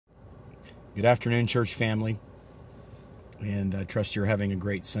Good afternoon, church family, and I trust you're having a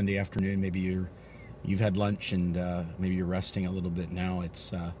great Sunday afternoon. Maybe you've had lunch and maybe you're resting a little bit now.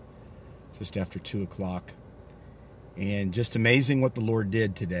 It's just after 2 o'clock, and just amazing what the Lord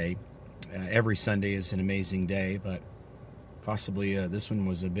did today. Every Sunday is an amazing day, but possibly this one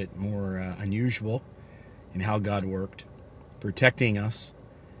was a bit more unusual in how God worked, protecting us.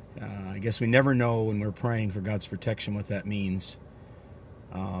 I guess we never know when we're praying for God's protection what that means.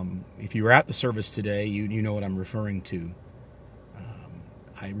 If you were at the service today, you know what I'm referring to.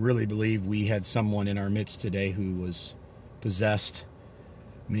 I really believe we had someone in our midst today who was possessed,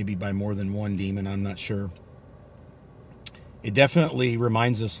 maybe by more than one demon, I'm not sure. It definitely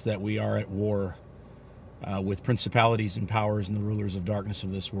reminds us that we are at war with principalities and powers and the rulers of darkness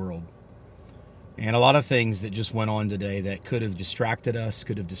of this world. And a lot of things that just went on today that could have distracted us,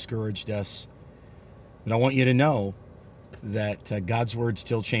 could have discouraged us. But I want you to know that God's word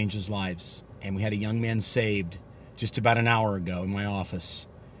still changes lives. And we had a young man saved just about an hour ago in my office.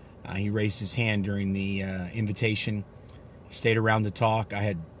 He raised his hand during the invitation. He stayed around to talk. I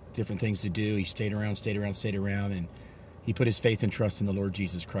had different things to do. He stayed around, and he put his faith and trust in the Lord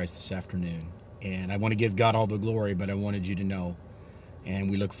Jesus Christ this afternoon. And I want to give God all the glory, but I wanted you to know. And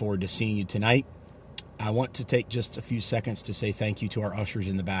we look forward to seeing you tonight. I want to take just a few seconds to say thank you to our ushers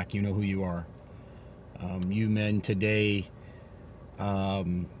in the back. You know who you are. You men today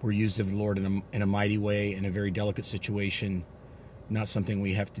were used of the Lord in a mighty way, in a very delicate situation. Not something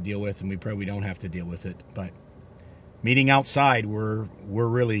we have to deal with, and we pray we don't have to deal with it. But meeting outside, we're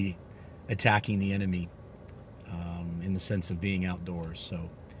really attacking the enemy in the sense of being outdoors.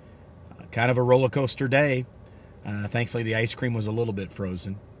 So kind of a roller coaster day. Thankfully, the ice cream was a little bit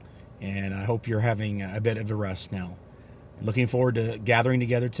frozen, and I hope you're having a bit of a rest now. Looking forward to gathering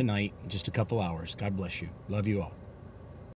together tonight in just a couple hours. God bless you. Love you all.